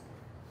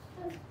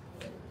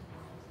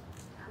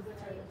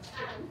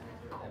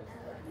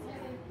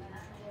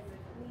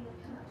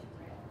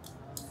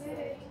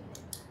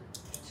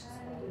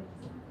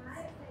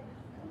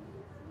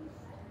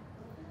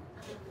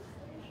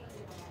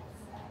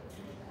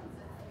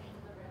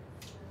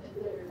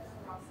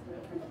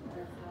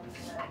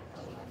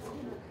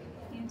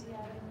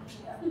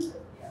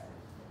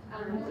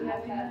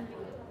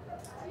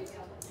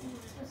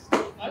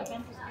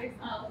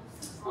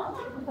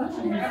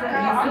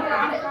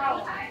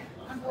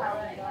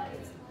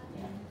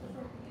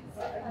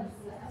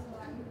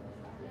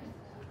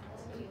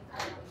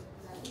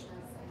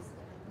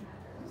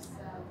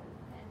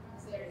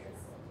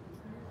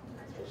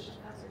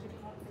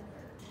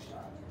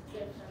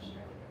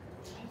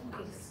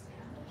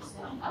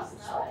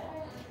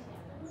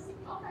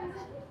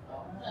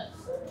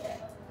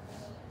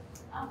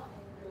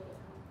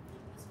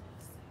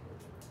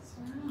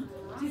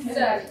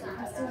 So,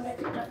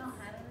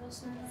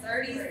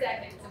 30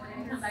 seconds, and we're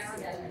going to come back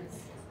together.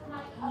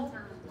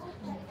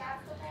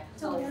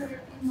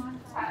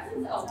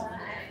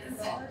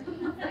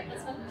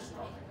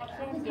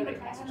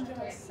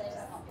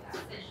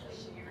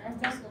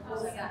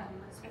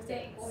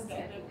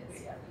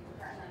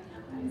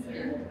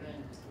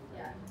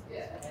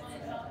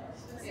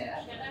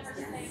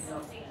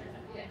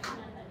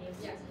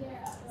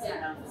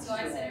 Yeah. So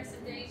I sent her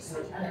some dates.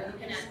 You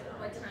can ask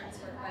what times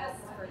work best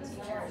for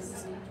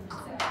teachers.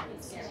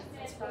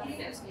 You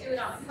can just do it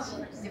on a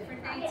couple of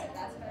different dates if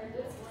that's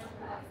better.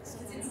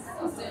 Since it's so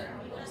soon.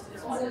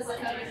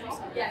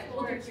 Yeah,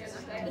 older kids.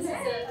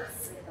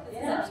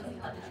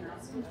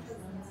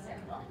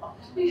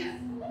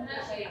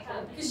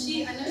 This is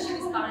because I know she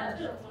was buying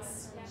the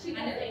books.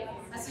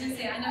 I was going to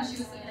say, I know she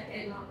was looking at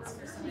getting books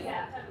for somebody.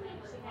 Yeah.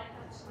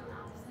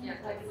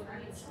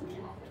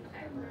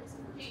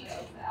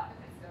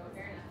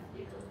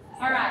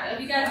 All right, if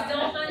you guys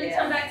don't mind to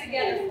come back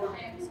together for me.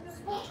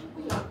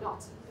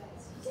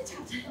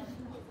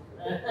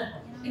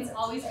 It's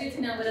always good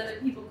to know what other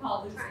people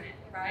call losing it,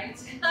 right?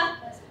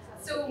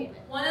 So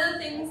one of the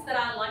things that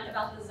I like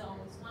about the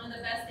zones, one of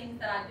the best things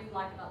that I do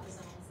like about the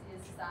zones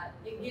is that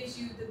it gives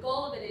you, the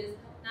goal of it is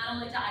not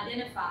only to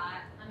identify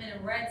I'm in a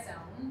red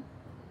zone,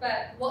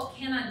 but what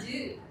can I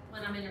do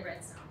when I'm in a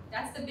red zone?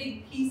 That's the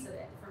big piece of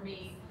it for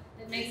me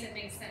that makes it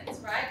make sense,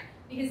 right?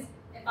 Because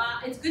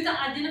it's good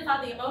to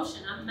identify the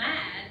emotion. I'm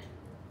mad.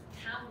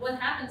 What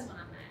happens when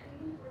I'm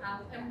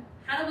mad? And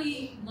how do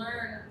we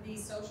learn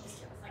these social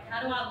skills? Like,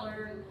 how do I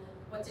learn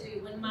what to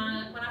do? When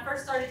I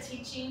first started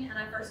teaching and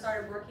I first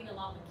started working a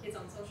lot with kids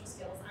on social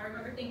skills, I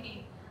remember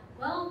thinking,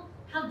 well,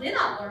 how did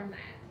I learn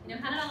that?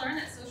 How did I learn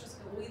that social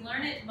skill? We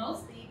learn it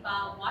mostly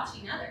by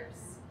watching others.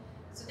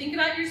 So think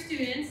about your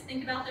students,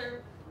 think about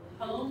their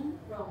home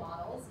role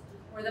models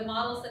or the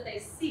models that they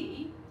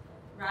see,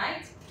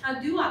 right?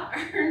 How do I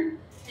learn?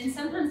 And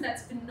sometimes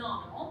that's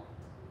phenomenal,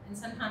 and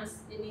sometimes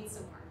it needs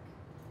some work,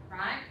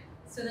 right?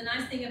 So the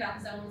nice thing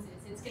about zones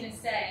is it's gonna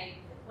say,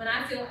 when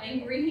I feel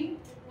angry,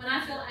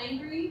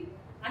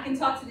 I can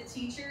talk to the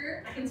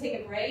teacher, I can take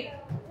a break,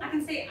 I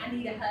can say I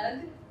need a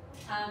hug,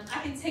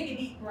 I can take a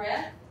deep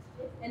breath,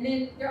 and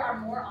then there are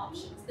more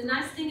options. The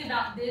nice thing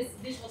about this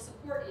visual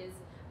support is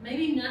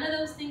maybe none of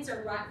those things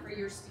are right for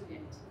your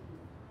student.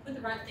 Put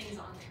the right things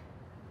on there.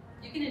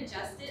 You can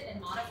adjust it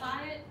and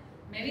modify it.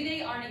 Maybe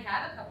they already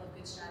have a couple of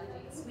good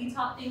strategies. We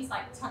taught things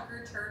like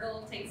Tucker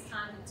Turtle, takes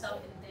time to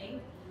talk and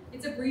think.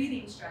 It's a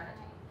breathing strategy.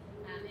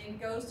 And it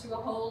goes through a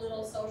whole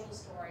little social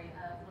story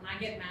of when I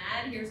get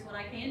mad, here's what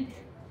I can do.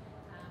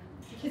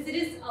 Because it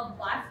is a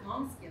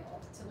lifelong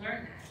skill to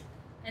learn that.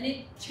 And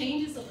it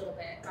changes a little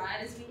bit, right?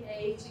 As we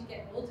age and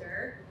get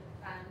older,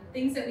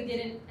 things that we did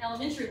in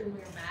elementary when we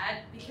were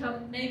mad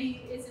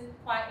maybe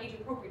isn't quite age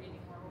appropriate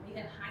anymore when we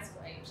hit high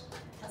school age.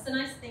 That's the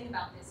nice thing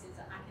about this is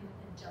that I can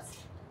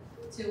adjust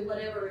to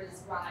whatever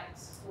is right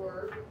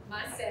for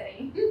my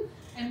setting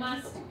and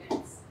my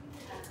students.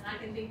 And I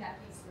can think that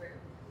piece through.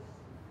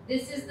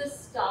 This is the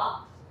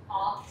stop,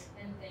 opt,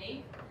 and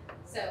think.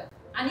 So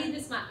I need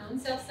this my own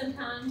self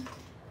sometimes.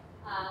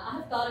 I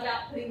have thought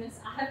about putting this,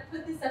 I have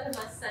put this up in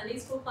my Sunday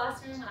school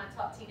classroom when I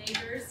taught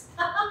teenagers.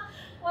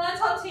 When I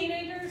taught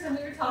teenagers and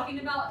we were talking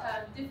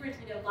about different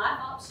life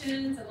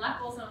options and life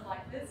goals, and I was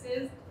like, this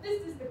is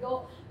the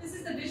goal. This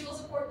is the visual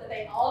support that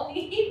they all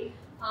need.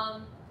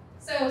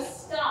 So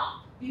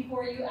stop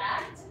before you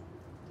act.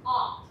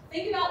 Opt.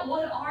 Think about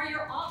what are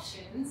your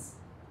options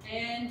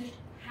and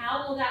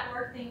how will that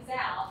work things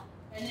out,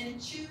 and then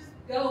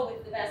go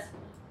with the best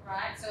one,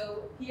 right?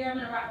 So here I'm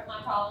going to write what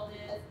my problem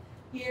is.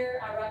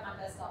 Here I write my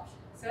best option.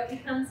 So it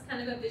becomes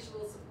kind of a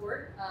visual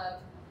support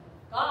of,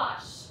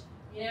 gosh,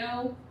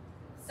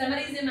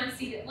 somebody's in my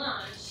seat at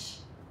lunch,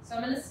 so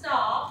I'm going to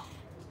stop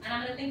and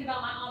I'm going to think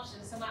about my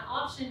options. So my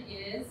option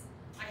is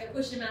I could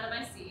push him out of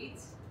my seat.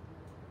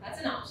 That's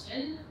an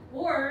option.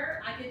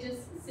 Or I could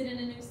just sit in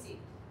a new seat.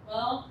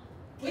 Well,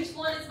 which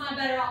one is my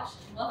better option?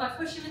 Well, if I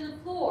push him in the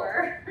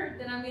floor,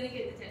 then I'm going to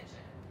get detention,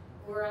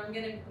 or I'm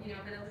going to,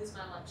 I'm going to lose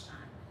my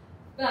lunchtime.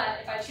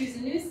 But if I choose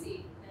a new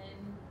seat,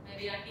 then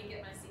maybe I can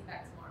get my seat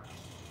back tomorrow.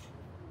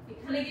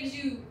 It kind of gives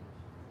you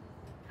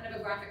kind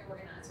of a graphic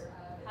organizer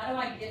of how do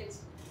I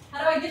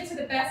get to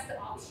the best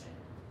option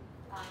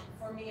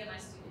for me and my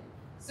student.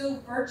 So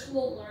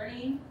virtual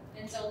learning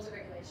and zones of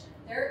regulation.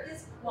 There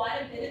is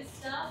quite a bit of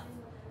stuff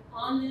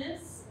on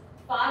this.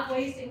 5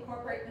 ways to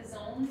incorporate the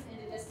zones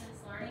into distance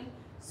learning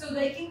so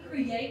they can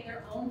create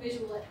their own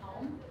visual at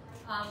home.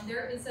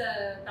 There's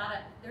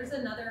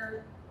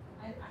another,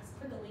 I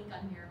put the link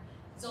on here.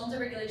 Zones of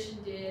Regulation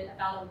did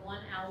about a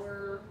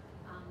 1-hour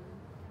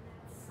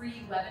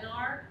free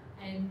webinar,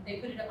 and they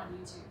put it up on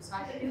YouTube. So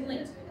I put a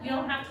link to it. You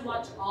don't have to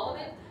watch all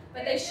of it,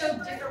 but they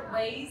showed different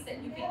ways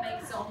that you can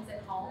make zones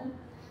at home.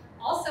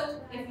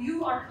 Also, if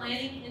you are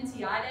planning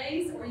NTI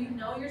days, or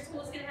your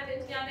school is going to have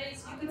NTI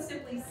days, you can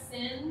simply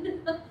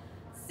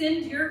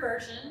send your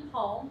version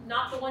home,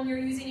 not the one you're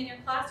using in your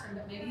classroom,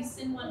 but maybe you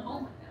send one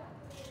home with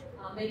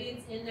them. Maybe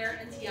it's in their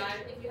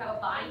NTI if you have a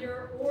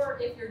binder, or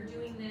if you're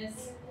doing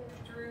this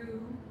through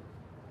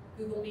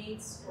Google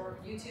Meets or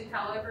YouTube,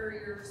 however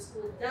your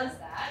school does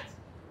that.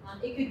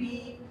 It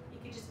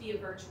could just be a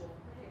virtual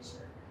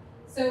picture.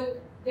 So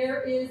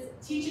there is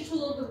Teach a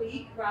Tool of the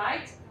Week,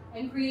 right?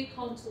 And create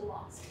home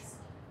toolboxes.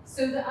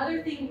 So the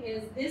other thing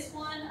is this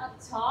one up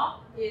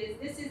top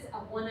this is a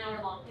 1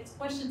 hour long. It's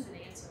questions and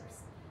answers.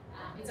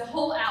 It's a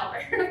whole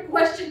hour of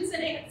questions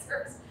and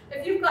answers.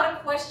 If you've got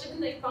a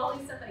question,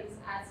 probably somebody's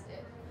asked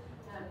it.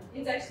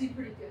 It's actually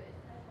pretty good.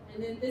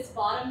 And then this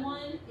bottom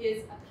one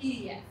is a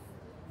PDF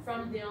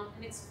from them,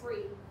 and it's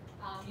free.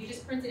 You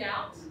just print it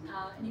out,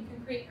 and you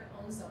can create your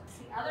own zones.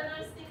 The other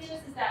nice thing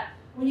is that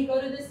when you go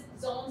to this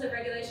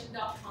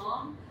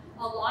zonesofregulation.com,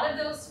 a lot of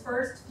those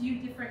first few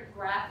different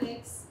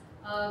graphics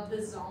of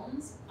the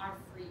zones are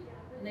free,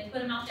 and they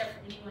put them out there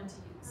for anyone to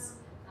use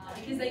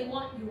because they do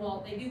want you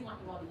all to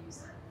use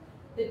them.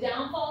 The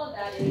downfall of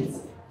that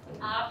is,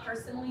 I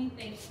personally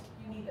think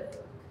you need the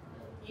book,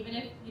 even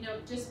if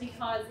just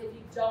because if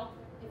you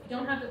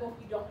don't have the book,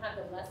 you don't have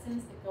the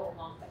lessons that go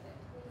along with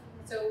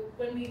it. So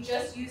when we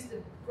just use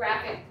the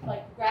graphic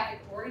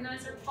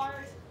organizer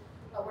part,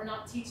 but we're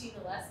not teaching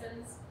the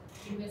lessons,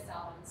 you miss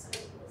out on some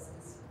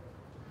pieces.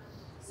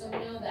 So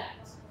know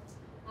that.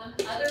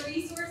 Other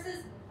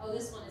resources. Oh,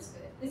 this one is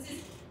good. This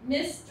is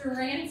Miss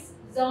Durant's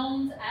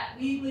Zones at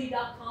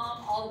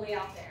Weebly.com, all the way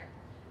out there.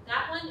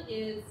 That one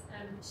is,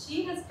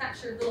 she has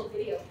captured little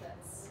video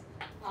clips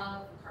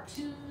of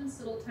cartoons,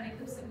 little tiny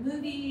clips of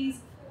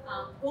movies,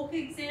 book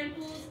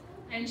examples,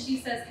 and she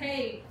says,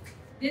 hey,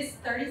 this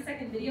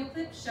 30-second video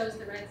clip shows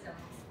the red zones.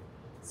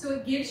 So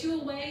it gives you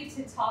a way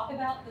to talk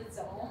about the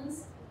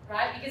zones,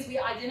 right? Because we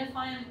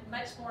identify them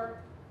much more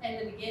in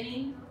the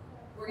beginning.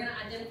 We're going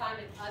to identify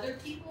them in other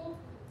people.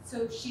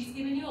 So she's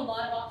giving you a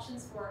lot of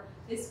options for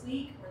this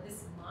week or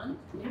this month.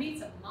 Maybe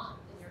it's a month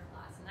in your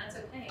class, and that's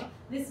okay.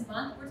 This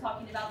month we're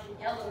talking about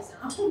the yellow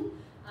zone.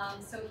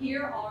 So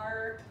here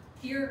are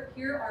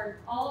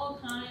all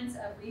kinds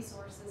of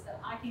resources that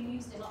I can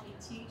use to help me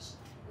teach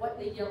what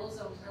the yellow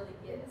zone really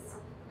is.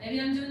 Maybe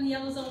I'm doing the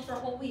yellow zone for a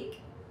whole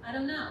week. I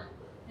don't know.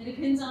 It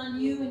depends on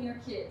you and your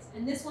kids.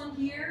 And this one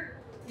here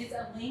is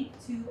a link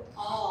to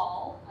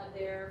all of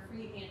their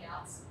free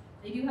handouts.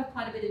 They do have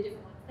quite a bit of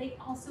different ones. They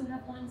also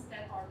have ones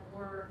that are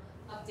more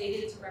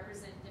updated to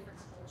represent different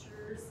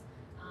cultures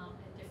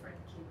and different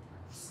kid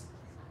types.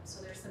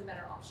 So there's some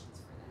better options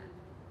for that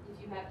if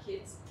you have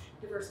kids,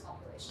 diverse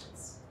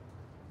populations.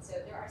 So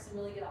there are some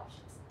really good options.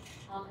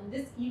 And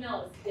this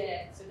email is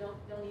dead, so don't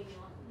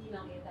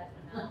email me at that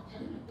email.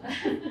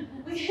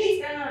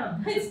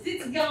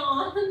 It's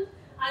gone.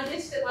 I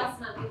ditched it last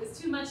month. It was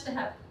too much to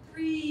have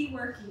 3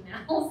 work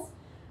emails.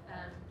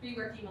 3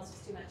 work emails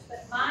was too much.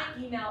 But my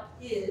email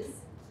is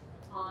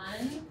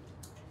on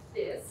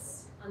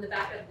the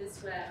back of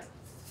this web.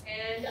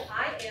 And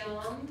I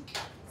am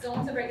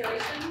zones of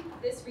regulation,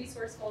 this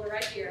resource folder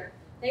right here.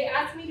 They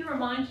asked me to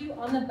remind you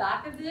on the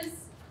back of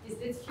this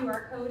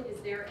QR code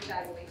is their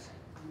evaluation.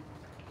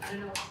 I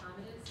don't know what time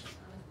it is.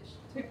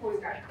 I'm officially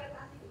 2:45.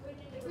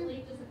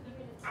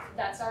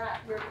 That's all right.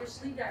 We're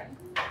officially done.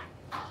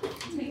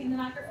 Taking the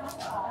microphone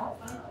off.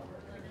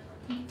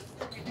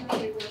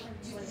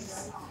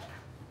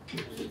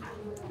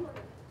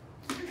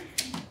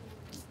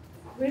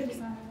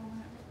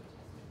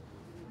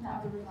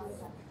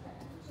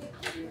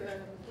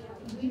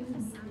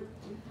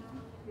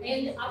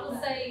 And I will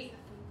say,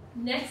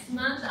 next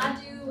month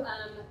I do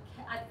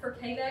for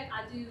KVEC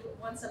I do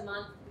once a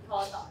month.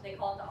 They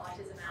call it the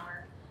Autism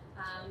Hour.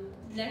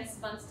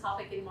 Next month's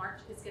topic in March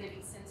is going to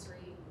be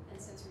sensory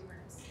and sensory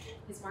rooms.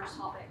 It's March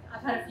topic.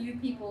 I've had a few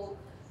people,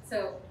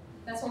 so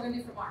that's what we're going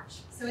to do for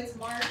March. So it's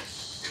March.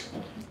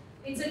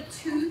 It's a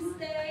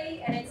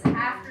Tuesday and it's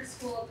after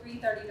school,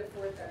 3:30 to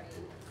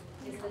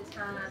 4:30 is the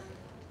time.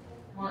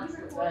 March.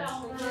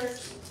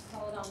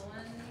 Hold on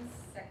 1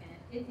 second.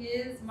 It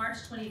is March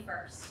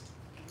 21st.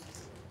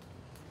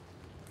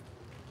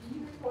 Can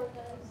you record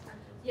those?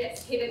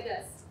 Yes, KVEC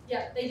does.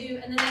 Yeah, they do,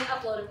 and then they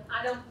upload them.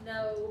 I don't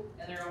know.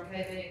 And they're on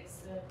KVEC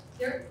stuff?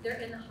 They're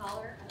in the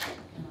holler.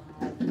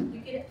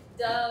 You get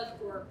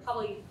Doug or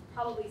probably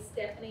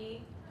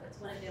Stephanie. That's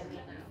one of them.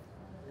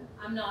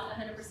 I'm not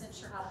 100%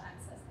 sure how to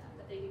access that,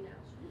 but they do know.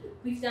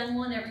 We've done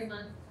one every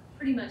month,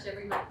 pretty much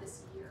every month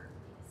this